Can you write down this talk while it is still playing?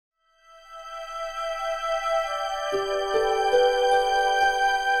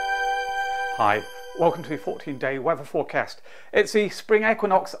Hi, welcome to the 14-day weather forecast. It's the spring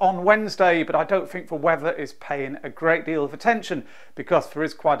equinox on Wednesday, but I don't think the weather is paying a great deal of attention because there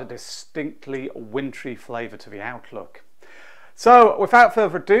is quite a distinctly wintry flavour to the outlook. So without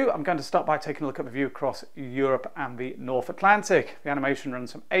further ado, I'm going to start by taking a look at the view across Europe and the North Atlantic. The animation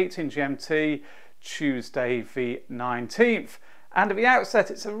runs from 18 GMT, Tuesday the 19th. And at the outset,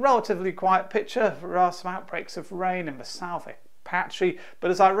 it's a relatively quiet picture. There are some outbreaks of rain in the south, patchy,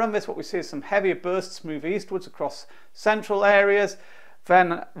 but as I run this, what we see is some heavier bursts move eastwards across central areas.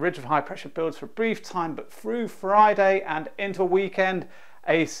 Then a ridge of high pressure builds for a brief time, but through Friday and into a weekend,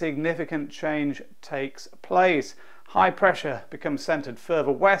 a significant change takes place. High pressure becomes centered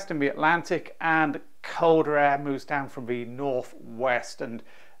further west in the Atlantic, and colder air moves down from the northwest. And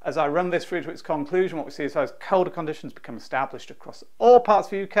as I run this through to its conclusion, what we see is those colder conditions become established across all parts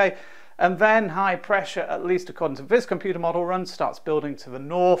of the UK, and then high pressure, at least according to this computer model run, starts building to the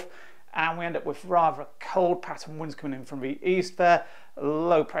north, and we end up with rather cold pattern winds coming in from the east there,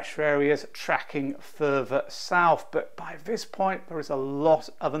 low pressure areas tracking further south. But by this point there is a lot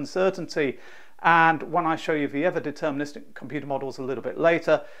of uncertainty, and when I show you the other deterministic computer models a little bit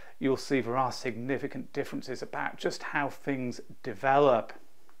later, you'll see there are significant differences about just how things develop.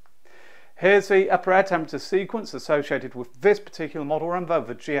 Here's the upper air temperature sequence associated with this particular model run, though,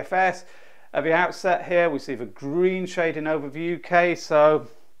 the GFS. At the outset here, we see the green shading over the UK, so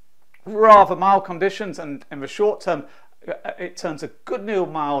rather mild conditions, and in the short term, it turns a good deal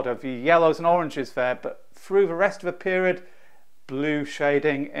milder, the yellows and oranges there, but through the rest of the period, blue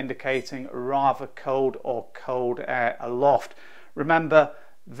shading indicating rather cold or cold air aloft. Remember,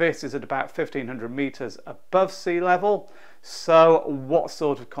 this is at about 1500 meters above sea level. So what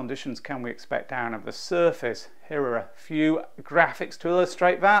sort of conditions can we expect down at the surface? Here are a few graphics to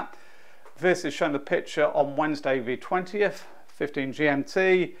illustrate that. This is showing the picture on Wednesday the 20th, 15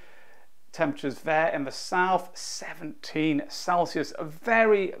 GMT. Temperatures there in the south, 17 Celsius.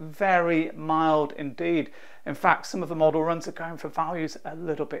 Very, very mild indeed. In fact, some of the model runs are going for values a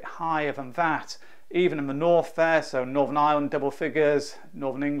little bit higher than that. Even in the north there, so Northern Ireland double figures,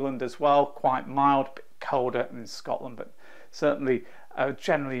 Northern England as well, quite mild, a bit colder in Scotland, but certainly a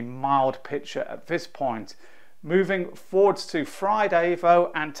generally mild picture at this point. Moving forwards to Friday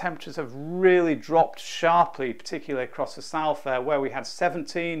though, and temperatures have really dropped sharply, particularly across the south there, where we had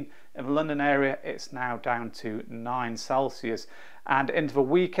 17 in the London area, it's now down to 9 Celsius. And into the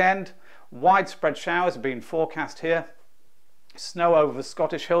weekend, widespread showers have been forecast here. Snow over the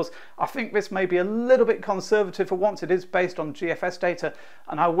Scottish hills. I think this may be a little bit conservative for once. It is based on GFS data,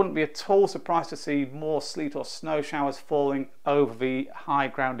 and I wouldn't be at all surprised to see more sleet or snow showers falling over the high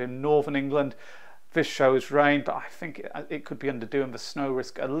ground in northern England. This shows rain, but I think it could be underdoing the snow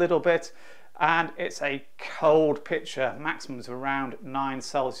risk a little bit. And it's a cold picture. Maximums around 9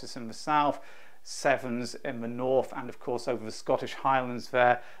 Celsius in the south, 7s in the north, and of course over the Scottish Highlands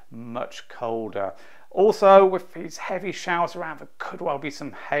there, much colder. Also, with these heavy showers around, there could well be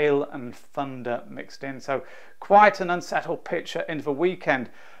some hail and thunder mixed in, so quite an unsettled picture into the weekend.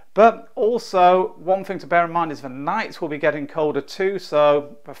 But also, one thing to bear in mind is the nights will be getting colder too,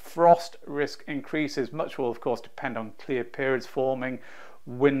 so the frost risk increases. Much will of course depend on clear periods forming,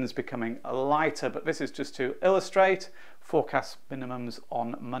 winds becoming lighter, but this is just to illustrate. Forecast minimums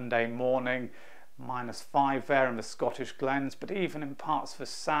on Monday morning, -5 there in the Scottish Glens, but even in parts of the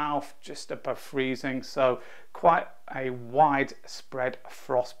south just above freezing, so quite a widespread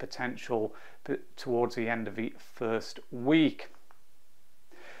frost potential towards the end of the first week.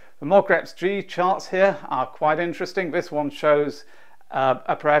 The Mogreps G charts here are quite interesting. This one shows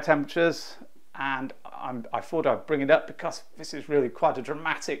upper air temperatures, and I thought I'd bring it up because this is really quite a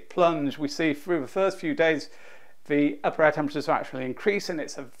dramatic plunge. We see through the first few days the upper air temperatures are actually increasing.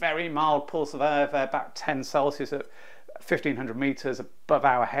 It's a very mild pulse of air there, about 10 Celsius at 1500 meters above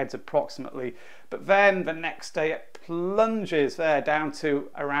our heads approximately. But then the next day it plunges there down to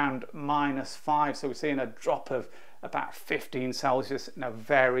around -5. So we're seeing a drop of about 15 Celsius in a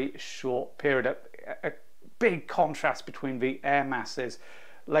very short period. A big contrast between the air masses.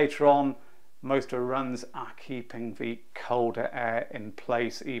 Later on, most of the runs are keeping the colder air in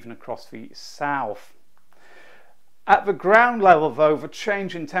place, even across the south. At the ground level though, the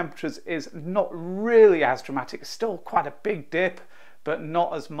change in temperatures is not really as dramatic. It's still quite a big dip, but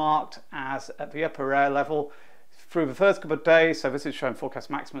not as marked as at the upper air level. Through the first couple of days, so this is showing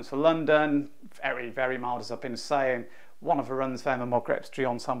forecast maximums for London, very, very mild as I've been saying. One of the runs there, the Mogreps G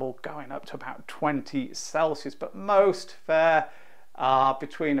ensemble, going up to about 20 Celsius, but most there are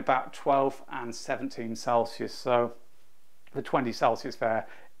between about 12 and 17 Celsius. So the 20 Celsius there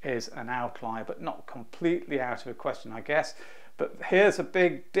is an outlier, but not completely out of the question, I guess. But here's a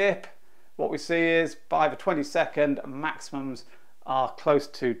big dip. what we see is by the 22nd, maximums are close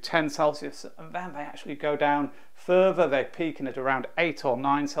to 10 Celsius, and then they actually go down further. They peak in at around 8 or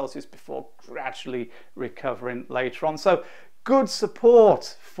 9 Celsius before gradually recovering later on. So good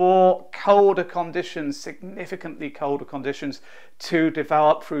support for colder conditions, significantly colder conditions, to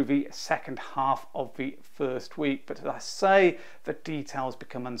develop through the second half of the first week. But as I say, the details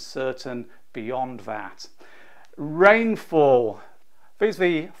become uncertain beyond that. Rainfall. These are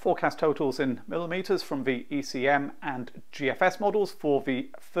the forecast totals in millimetres from the ECM and GFS models for the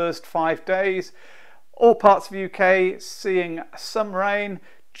first 5 days. All parts of the UK seeing some rain,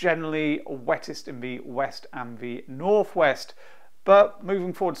 generally wettest in the west and the northwest. But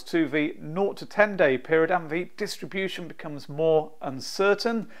moving forwards to the 0 to 10 day period, and the distribution becomes more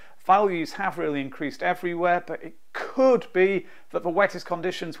uncertain. Values have really increased everywhere, but it could be that the wettest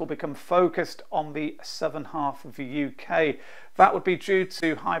conditions will become focused on the southern half of the UK. That would be due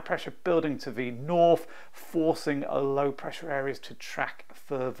to high pressure building to the north, forcing low pressure areas to track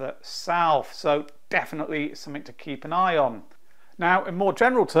further south. So definitely something to keep an eye on. Now, in more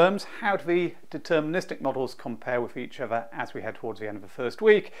general terms, how do the deterministic models compare with each other as we head towards the end of the first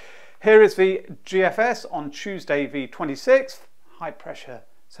week? Here is the GFS on Tuesday the 26th. High pressure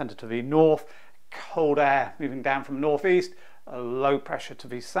centre to the north, cold air moving down from northeast, low pressure to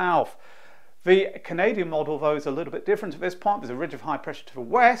the south. The Canadian model, though, is a little bit different at this point. There's a ridge of high pressure to the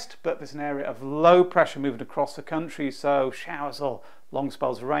west, but there's an area of low pressure moving across the country, so showers or long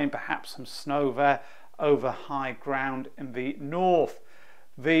spells of rain, perhaps some snow there over high ground in the north.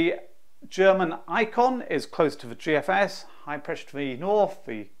 The German icon is close to the GFS, high pressure to the north,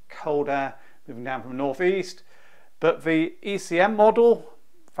 the cold air moving down from the northeast. But the ECM model,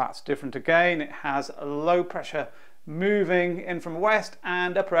 that's different again. It has a low pressure moving in from the west,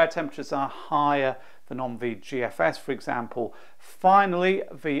 and upper air temperatures are higher than on the GFS, for example. Finally,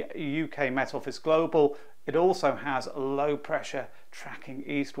 the UK Met Office Global, it also has low pressure tracking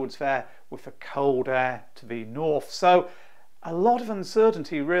eastwards there with the cold air to the north. So a lot of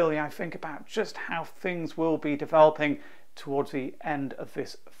uncertainty really, I think, about just how things will be developing towards the end of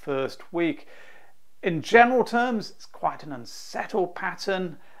this first week. In general terms, it's quite an unsettled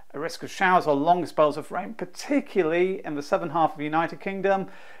pattern. A risk of showers or long spells of rain, particularly in the southern half of the United Kingdom.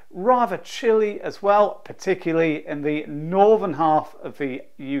 Rather chilly as well, particularly in the northern half of the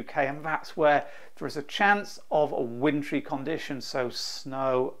UK, and that's where there is a chance of wintry conditions, so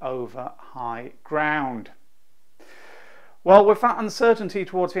snow over high ground. Well, with that uncertainty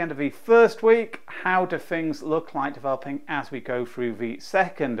towards the end of the first week, how do things look like developing as we go through the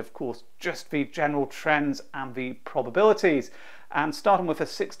second? Of course, just the general trends and the probabilities. And starting with a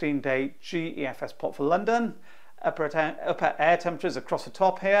 16-day GEFS plot for London, upper air temperatures across the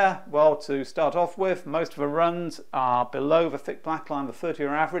top here. Well, to start off with, most of the runs are below the thick black line, the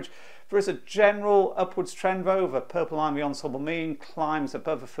 30-year average. There is a general upwards trend though. The purple line, the ensemble mean, climbs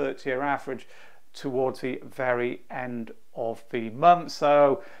above the 30-year average towards the very end of the month,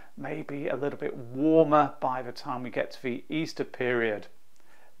 so maybe a little bit warmer by the time we get to the Easter period.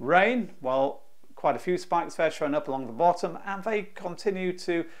 Rain, well, quite a few spikes there showing up along the bottom, and they continue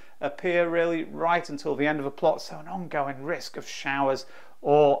to appear really right until the end of the plot, so an ongoing risk of showers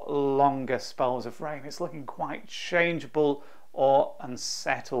or longer spells of rain. It's looking quite changeable or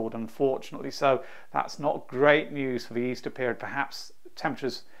unsettled, unfortunately, so that's not great news for the Easter period. Perhaps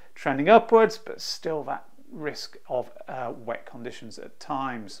temperatures trending upwards, but still that risk of wet conditions at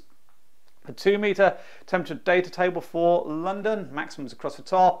times. The 2 metre temperature data table for London, maximums across the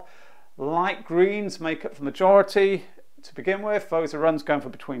top. Light greens make up the majority to begin with. Those are runs going for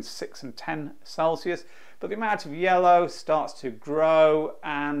between 6 and 10 Celsius, but the amount of yellow starts to grow,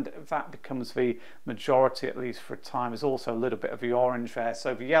 and that becomes the majority, at least for a time. There's also a little bit of the orange there,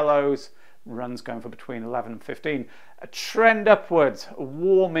 so the yellows, runs going for between 11 and 15. A trend upwards, a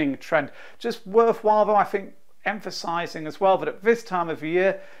warming trend. Just worthwhile though, I think, emphasising as well that at this time of the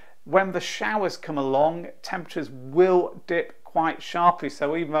year, when the showers come along, temperatures will dip quite sharply.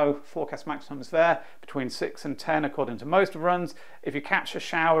 So even though forecast maximums there between 6 and 10 according to most of the runs, if you catch a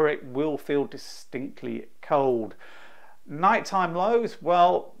shower it will feel distinctly cold. Nighttime lows,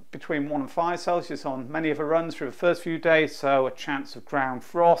 well, between 1 and 5 Celsius on many of the runs through the first few days, so a chance of ground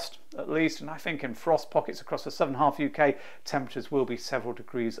frost at least, and I think in frost pockets across the southern half UK temperatures will be several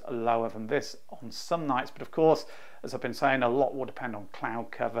degrees lower than this on some nights. But of course, as I've been saying, a lot will depend on cloud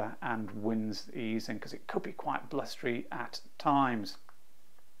cover and winds easing, because it could be quite blustery at times.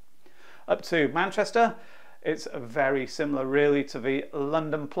 Up to Manchester, it's very similar really to the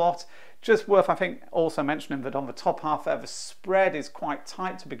London plot. Just worth, I think, also mentioning that on the top half there the spread is quite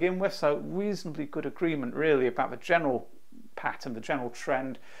tight to begin with, so reasonably good agreement really about the general pattern, the general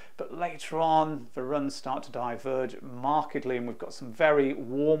trend, but later on the runs start to diverge markedly, and we've got some very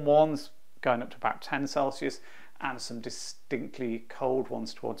warm ones going up to about 10 Celsius and some distinctly cold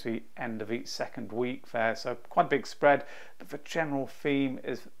ones towards the end of each second week there, so quite a big spread. But the general theme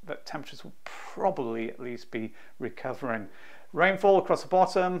is that temperatures will probably at least be recovering. Rainfall across the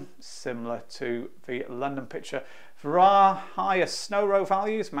bottom, similar to the London picture. There are higher snow row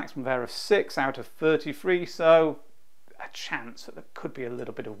values, maximum there of 6 out of 33, so a chance that there could be a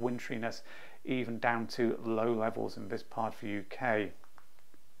little bit of winteriness even down to low levels in this part of the UK.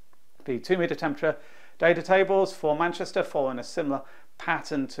 The 2 metre temperature data tables for Manchester following a similar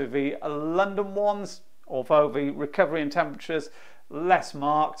pattern to the London ones, although the recovery in temperatures less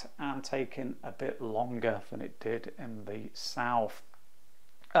marked and taking a bit longer than it did in the south.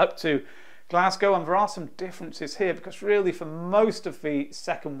 Up to Glasgow, and there are some differences here because really for most of the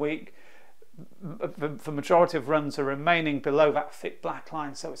second week the majority of runs are remaining below that thick black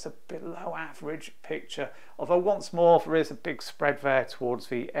line, so it's a below average picture, although once more there is a big spread there towards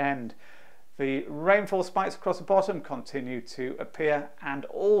the end. The rainfall spikes across the bottom continue to appear, and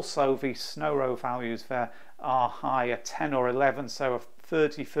also the snow row values there are higher, 10 or 11, so a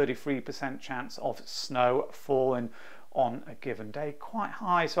 30-33% chance of snow falling on a given day, quite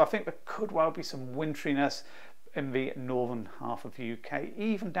high. So I think there could well be some winteriness in the northern half of the UK,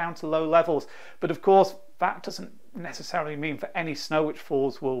 even down to low levels. But of course that doesn't necessarily mean that any snow which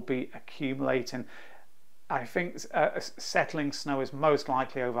falls will be accumulating. I think settling snow is most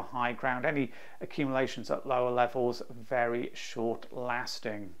likely over high ground. Any accumulations at lower levels very short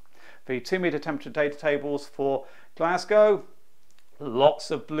lasting. The 2 metre temperature data tables for Glasgow,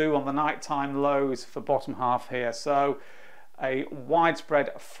 lots of blue on the nighttime lows for bottom half here, so a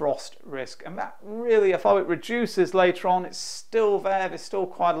widespread frost risk, and that really, although it reduces later on, it's still there. There's still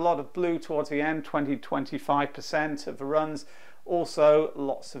quite a lot of blue towards the end, 20-25% of the runs. Also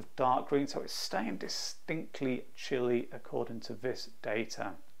lots of dark green, so it's staying distinctly chilly according to this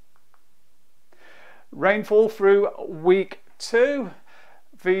data. Rainfall through week 2.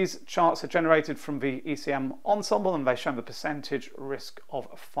 These charts are generated from the ECM ensemble, and they show the percentage risk of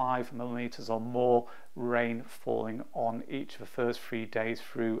 5 millimetres or more rain falling on each of the first 3 days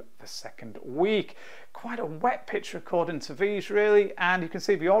through the second week. Quite a wet picture according to these really, and you can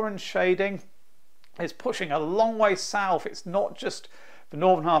see the orange shading is pushing a long way south. It's not just the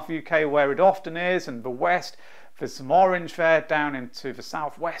northern half of the UK where it often is, and the west. There's some orange there down into the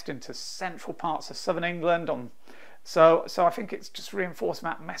southwest, into central parts of southern England. So I think it's just reinforcing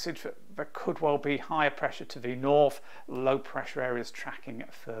that message that there could well be higher pressure to the north, low pressure areas tracking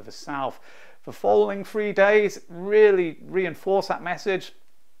further south. The following 3 days really reinforce that message.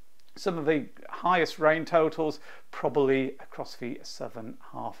 Some of the highest rain totals probably across the southern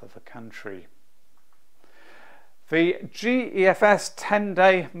half of the country. The GEFS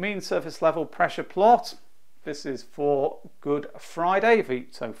 10-day mean surface level pressure plot. This is for Good Friday,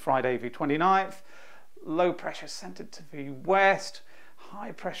 so Friday the 29th. Low pressure centered to the west,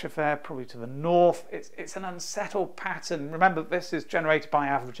 high pressure there probably to the north. It's an unsettled pattern. Remember, this is generated by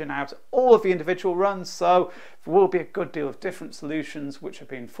averaging out all of the individual runs, so there will be a good deal of different solutions which have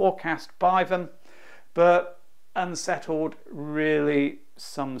been forecast by them, but unsettled really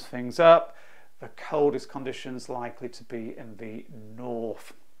sums things up. The coldest conditions likely to be in the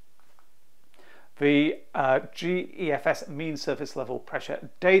north. The GEFS mean surface level pressure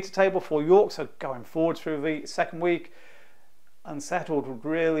data table for York, so going forward through the second week, unsettled would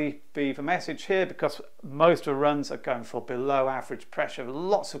really be the message here, because most of the runs are going for below average pressure.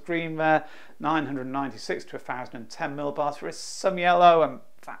 Lots of green there, 996 to 1010 millibars. There is some yellow, and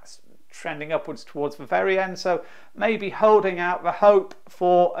that's trending upwards towards the very end, so maybe holding out the hope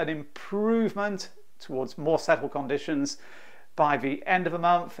for an improvement towards more settled conditions by the end of the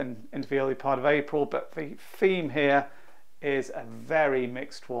month and into the early part of April. But the theme here is a very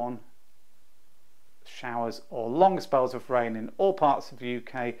mixed one. Showers or long spells of rain in all parts of the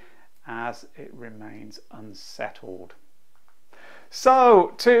UK as it remains unsettled.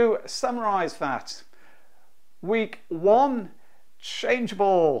 So to summarise that, week 1,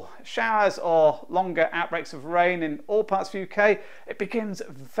 changeable showers or longer outbreaks of rain in all parts of the UK. It begins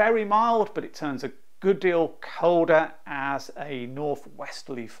very mild, but it turns a good deal colder as a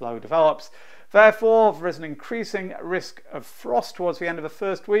northwesterly flow develops. Therefore, there is an increasing risk of frost towards the end of the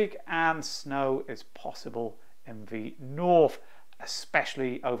first week, and snow is possible in the north,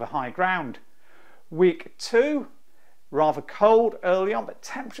 especially over high ground. Week 2, rather cold early on, but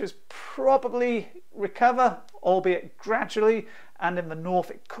temperatures probably recover, albeit gradually, and in the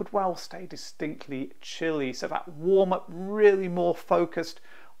north it could well stay distinctly chilly, so that warm up really more focused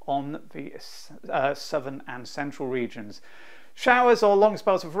on the southern and central regions. Showers or long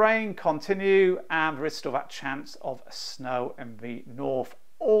spells of rain continue, and there is still that chance of snow in the north.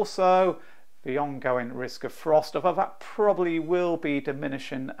 Also, the ongoing risk of frost, although that probably will be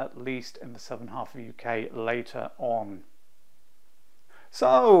diminishing at least in the southern half of the UK later on.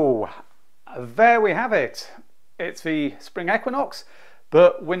 So, there we have it. It's the spring equinox,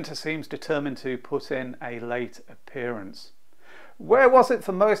 but winter seems determined to put in a late appearance. Where was it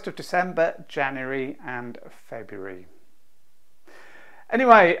for most of December, January and February?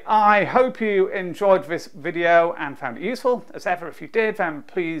 Anyway, I hope you enjoyed this video and found it useful. As ever, if you did, then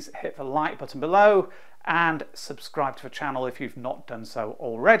please hit the like button below and subscribe to the channel if you've not done so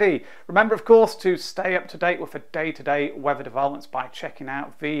already. Remember, of course, to stay up to date with the day-to-day weather developments by checking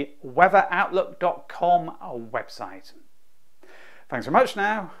out the TheWeatherOutlook.com website. Thanks very much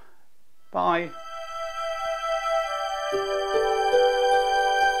now. Bye.